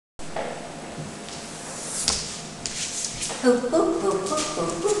Good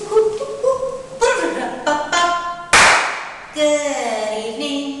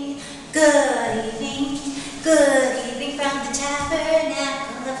evening, good evening, good evening from the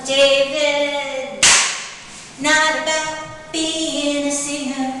Tabernacle of David. Not about being a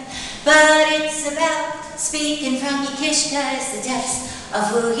singer, but it's about speaking from your kishkas, the depths of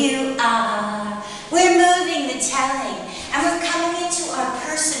who you are. We're moving the telling, and we're coming into our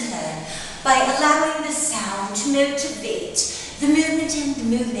personhood by allowing the sound to motivate the movement, and the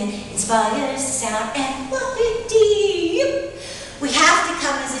movement inspires the sound, and what it deep. We have to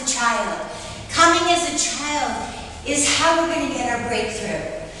come as a child. Coming as a child is how we're going to get our breakthrough,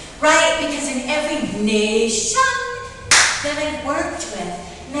 right? Because in every nation that I've worked with,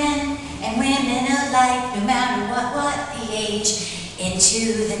 men and women alike, no matter what the age,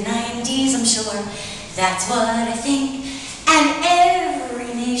 into the 90s, I'm sure that's what I think. And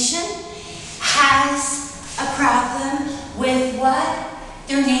every nation has a problem with what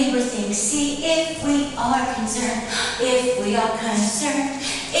their neighbor thinks. See, if we are concerned,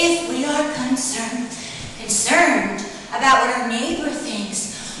 concerned about what our neighbor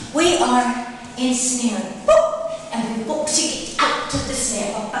thinks, we are ensnared. And we won't get out to the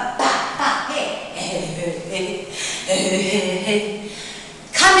snare.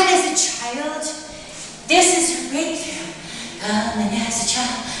 Coming as a child, this is your breakthrough. Coming as a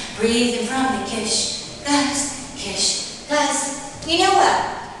child, breathing from the kish. Cause, you know what?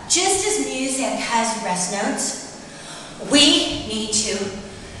 Just as music has rest notes, we need to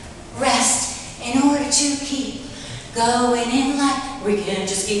rest in order to keep going in life. We can't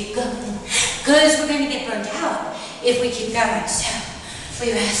just keep going, because we're going to get burnt out if we keep going. So,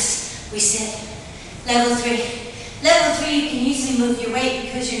 we rest, we sit. Level 3. Level 3, you can easily move your weight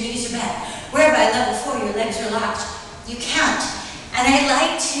because your knees are bent. Whereby level 4, your legs are locked. You can't. And I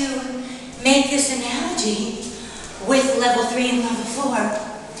like to make this analogy with level 3 and level 4,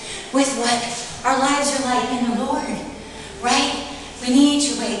 with what our lives are like in the Lord, right? We need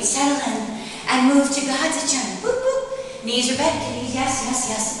to wait, settle in, and move to God's agenda. Boop, boop. Knees are bent. Yes.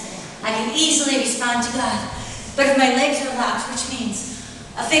 I can easily respond to God. But if my legs are locked, which means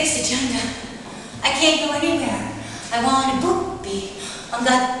a fixed agenda, I can't go anywhere. I want to be on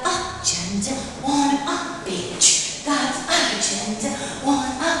God's agenda, want to be God's agenda, want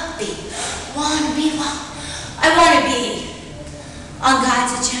to be I want to be on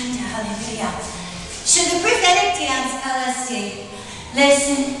God's agenda. Hallelujah. So the prophetic dance, LSD,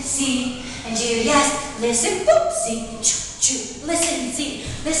 listen, see, and do. Yes, listen, boop, see, choo, listen, see,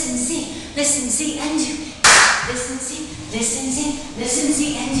 and do. Listen, see, and do. Listen,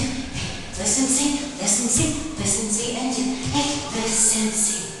 see, and do. Hey, listen,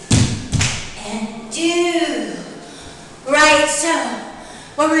 see, and do. Right, so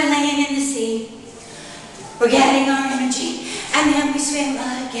when we're laying in the sea, we're getting our energy, and then we swim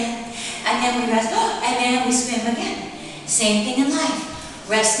again, and then we rest, and then we swim again. Same thing in life,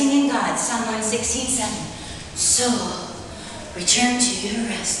 resting in God. Psalm 116:7. So, return to your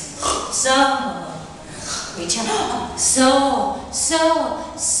rest. Return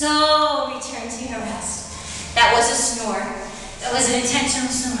to your rest. That was a snore. That was an intentional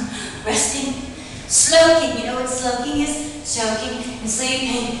snore. Resting, sloking. You know what sloking is? Soaking and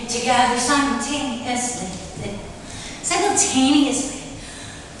sleeping together simultaneously.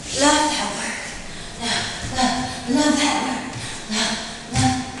 Love that word. Love that word.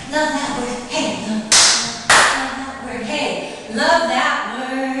 Love that word. Hey, love that word. Hey, love that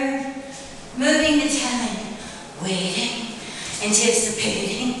word. Moving the telling. Waiting.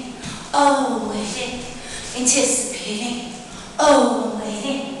 Anticipating. Oh, waiting. Anticipating. Oh,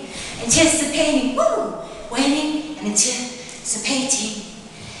 waiting. Anticipating. Woo! Waiting and anticipating.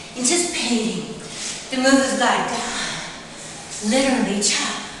 Anticipating the move of God. God literally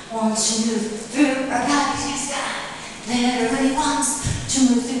wants to move through our bodies. Yes, God literally wants to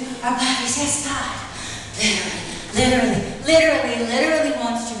move through our bodies. Yes, God literally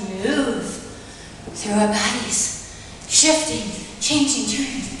wants to move through our bodies. Shifting, changing,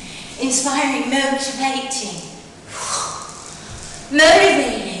 turning, inspiring, motivating.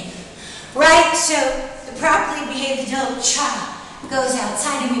 Right? So the properly behaved adult child goes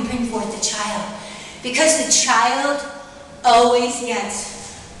outside and we bring forth the child. Because the child always gets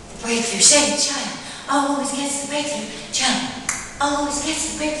the breakthrough. Say, child always gets the breakthrough. Child always gets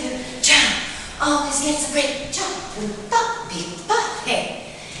the breakthrough. Child always gets the breakthrough. Child.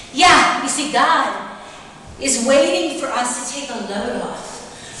 Hey. Yeah, you see, God is waiting for us to take a load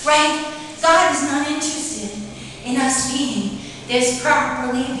off. Right? God is not interested in us being this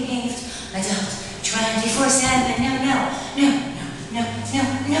properly behaved adult 24/7. No.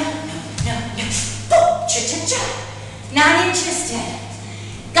 not interested.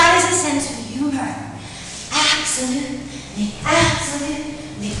 God is a sense of humor. Absolutely,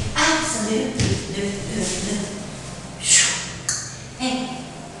 absolutely, absolutely. Hey.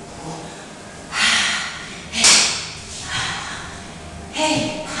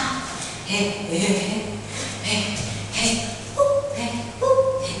 Hey. Hey. Hey.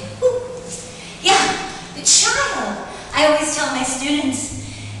 Yeah, the child. I always tell my students,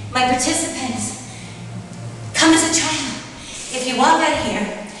 my participants, come as a child. If you walk out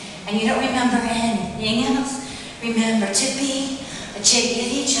here and you don't remember anything else, remember to be a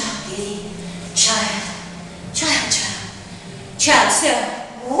chickadee child. So,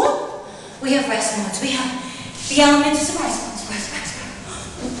 we have rest modes. We have the element of surprise.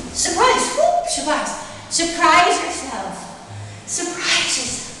 Surprise yourself.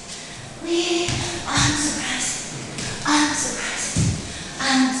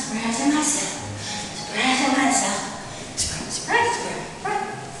 I'm surprising myself. Surprise.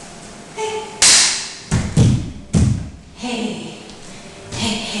 Hey. Hey.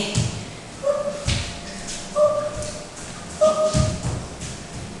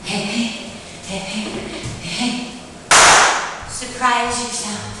 Surprise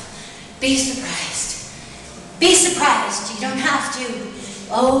yourself. Be surprised. You don't have to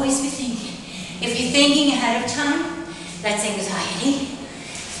always be thinking. If you're thinking ahead of time, that's anxiety.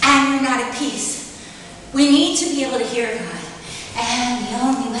 And you're not at peace. We need to be able to hear God. And the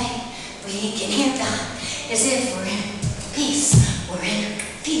only way we can hear God is if we're in peace. We're in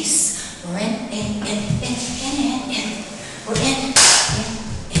peace. We're in.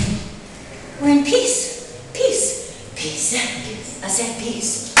 We're in peace. Peace. I said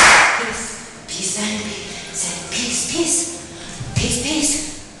peace. Peace and peace. I said peace. Peace.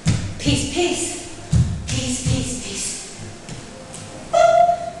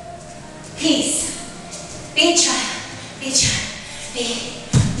 Peace. Be a child. Be a child.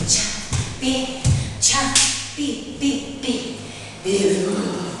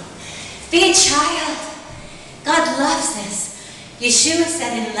 Be a child. God loves this. Yeshua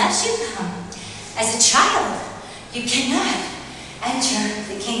said, unless you come as a child, you cannot enter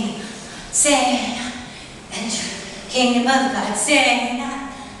the kingdom. Say, enter the kingdom of God. Say, no.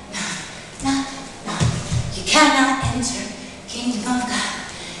 You cannot enter the kingdom of God.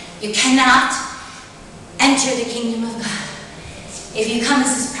 You cannot enter the kingdom of God. If you come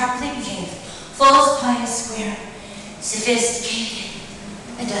as this properly behaved, false, pious, square, sophisticated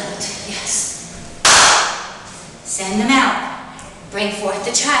adult, yes. Send them out. Bring forth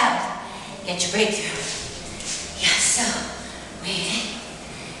the child. Get your breakthrough. Yes, so, waiting.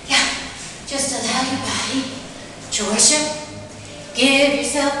 Yeah, just allow your body to worship. Give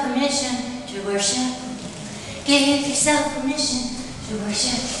yourself permission to worship. Give yourself permission to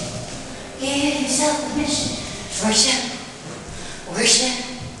worship. Give yourself permission to worship. Worship.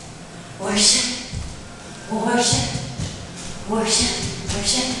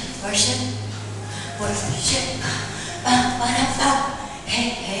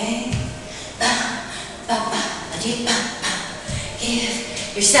 Hey. Give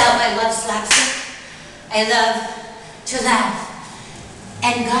yourself. I love slapstick. I love to laugh.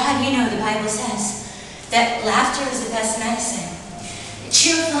 And God, you know, the Bible says that laughter is the best medicine. A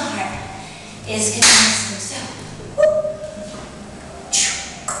cheerful heart is good medicine. So,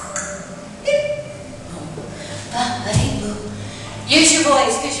 use your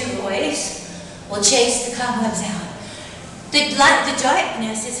voice, because your voice will chase the cobwebs out. The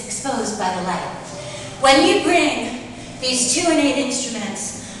darkness is exposed by the light. When you bring these two innate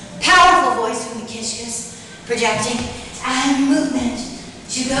instruments, powerful voice from the kishkas, projecting, and movement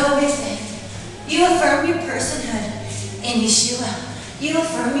to go with it, you affirm your personhood in Yeshua. You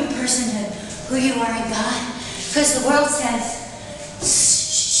affirm your personhood, who you are in God. Because the world says,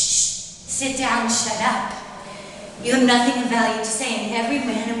 sit down, shut up. You have nothing of value to say. And every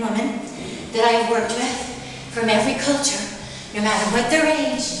man and woman that I have worked with, from every culture, no matter what their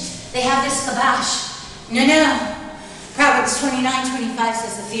age, they have this kabash. No. Proverbs 29:25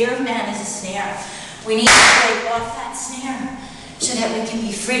 says, the fear of man is a snare. We need to break off that snare so that we can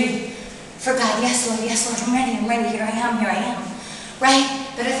be free for God. Yes, Lord, I'm ready, here I am. Right?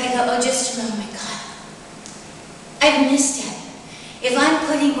 But if I go, just a moment, God, I've missed it. If I'm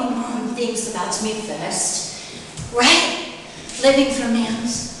putting what Mom thinks about me first, right? Living for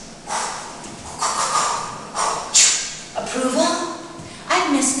man's approval, I've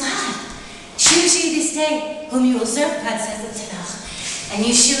missed God. Choose ye this day whom you will serve, God says in Tanakh. And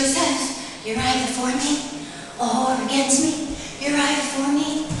Yeshua says, you're either for me or against me. You're either for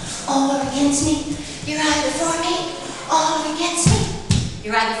me or against me. You're either for me or against me.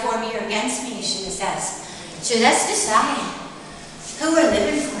 You're either for me or against me, Yeshua says. So let's decide who we're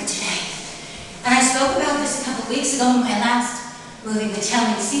living for today. And I spoke about this a couple weeks ago in my last Moving the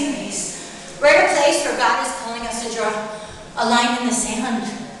Telling series. We're at a place where God is calling us to draw a line in the sand.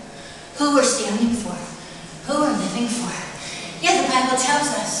 Who we're standing for. Who we're living for. Yeah, the Bible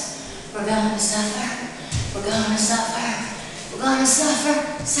tells us we're going to suffer. We're going to suffer. We're going to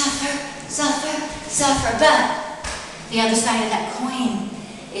suffer, suffer, suffer, suffer. But the other side of that coin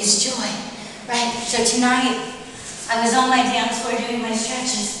is joy. Right? So tonight, I was on my dance floor doing my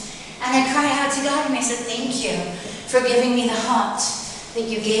stretches. And I cried out to God and I said, thank you for giving me the heart that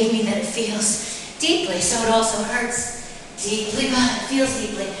you gave me, that it feels deeply. So it also hurts deeply, but it feels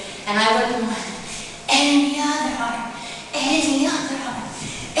deeply. And I wouldn't want any other heart, any other heart,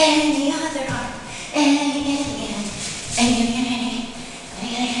 any other heart, any.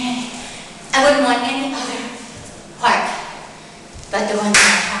 I wouldn't want any other heart but the one that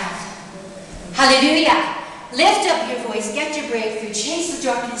I have. Hallelujah. Lift up your voice, get your breakthrough, chase the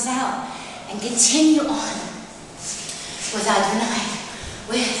darkness out, and continue on with Adonai,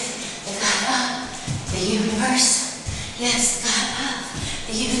 with the God of the universe. Yes, the God of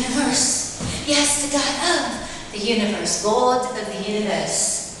the universe. Yes, the God of the universe. Lord of the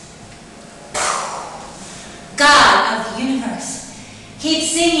universe. God of the universe. Keep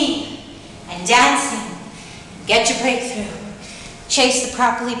singing and dancing. Get your breakthrough. Chase the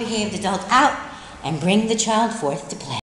properly behaved adult out and bring the child forth to play.